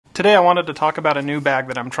Today I wanted to talk about a new bag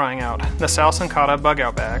that I'm trying out, the Sal Cincotta Bug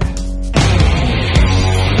Out Bag.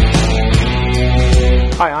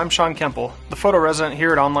 Hi, I'm Shawn, the photo resident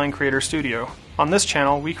here at Online Creator Studio. On this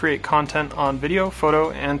channel, we create content on video,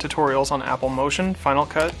 photo, and tutorials on Apple Motion, Final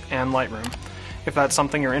Cut, and Lightroom. If that's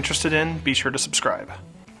something you're interested in, be sure to subscribe.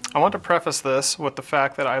 I want to preface this with the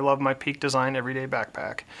fact that I love my Peak Design Everday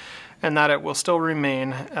backpack, and that it will still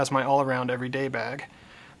remain as my all-around everyday bag.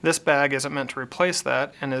 This bag isn't meant to replace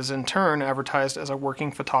that, and is in turn advertised as a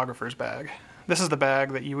working photographer's bag. This is the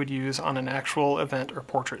bag that you would use on an actual event or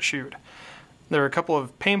portrait shoot. There are a couple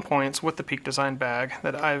of pain points with the Peak Design bag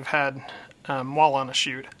that I've had while on a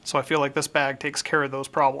shoot, so I feel like this bag takes care of those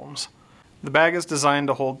problems. The bag is designed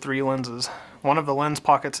to hold 3 lenses. One of the lens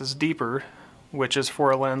pockets is deeper, which is for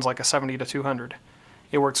a lens like a 70-200.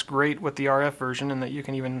 It works great with the RF version in that you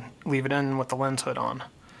can even leave it in with the lens hood on.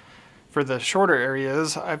 For the shorter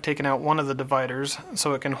areas, I've taken out one of the dividers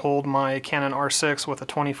so it can hold my Canon R6 with a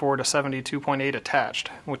 24-70 2.8 attached,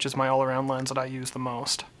 which is my all-around lens that I use the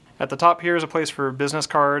most. At the top here is a place for business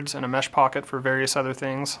cards and a mesh pocket for various other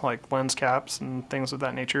things like lens caps and things of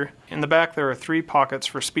that nature. In the back there are 3 pockets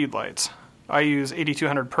for speed lights. I use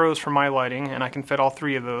 8200 Pros for my lighting, and I can fit all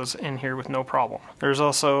 3 of those in here with no problem. There's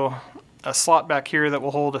also a slot back here that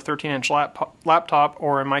will hold a 13-inch laptop,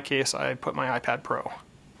 or in my case I put my iPad Pro.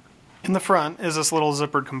 In the front is this little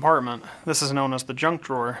zippered compartment. This is known as the junk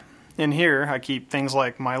drawer. In here I keep things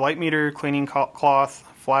like my light meter, cleaning cloth,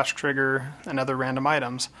 flash trigger, and other random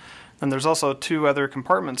items. And there's also 2 other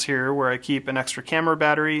compartments here where I keep an extra camera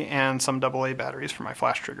battery and some AA batteries for my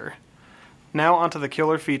flash trigger. Now onto the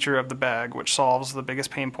killer feature of the bag, which solves the biggest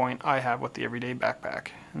pain point I have with the everyday backpack,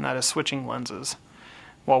 and that is switching lenses.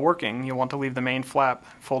 While working, you'll want to leave the main flap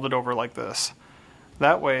folded over like this.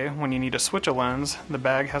 That way, when you need to switch a lens, the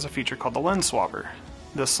bag has a feature called the lens swapper.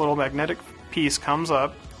 This little magnetic piece comes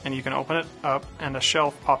up, and you can open it up, and a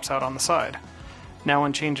shelf pops out on the side. Now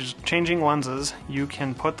when changing lenses, you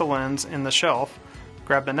can put the lens in the shelf,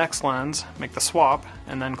 grab the next lens, make the swap,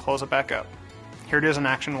 and then close it back up. Here it is in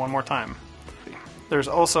action one more time. There's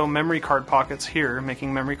also memory card pockets here,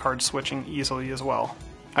 making memory card switching easily as well.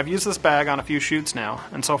 I've used this bag on a few shoots now,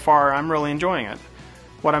 and so far I'm really enjoying it.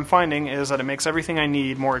 What I'm finding is that it makes everything I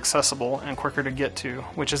need more accessible and quicker to get to,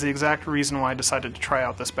 which is the exact reason why I decided to try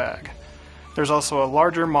out this bag. There's also a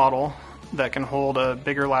larger model that can hold a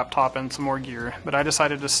bigger laptop and some more gear, but I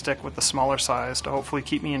decided to stick with the smaller size to hopefully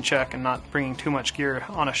keep me in check and not bringing too much gear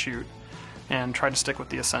on a shoot, and try to stick with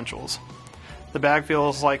the essentials. The bag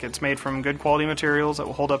feels like it's made from good quality materials that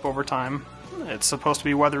will hold up over time. It's supposed to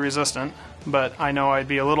be weather resistant, but I know I'd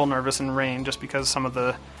be a little nervous in rain just because some of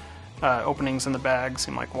the openings in the bag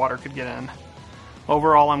seem like water could get in.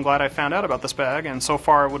 Overall, I'm glad I found out about this bag, and so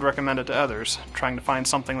far I would recommend it to others, trying to find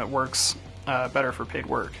something that works better for paid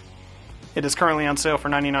work. It is currently on sale for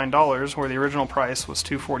 $99, where the original price was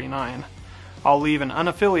 $249. I'll leave an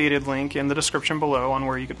unaffiliated link in the description below on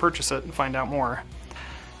where you could purchase it and find out more.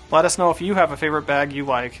 Let us know if you have a favorite bag you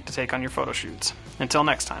like to take on your photo shoots. Until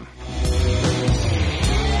next time.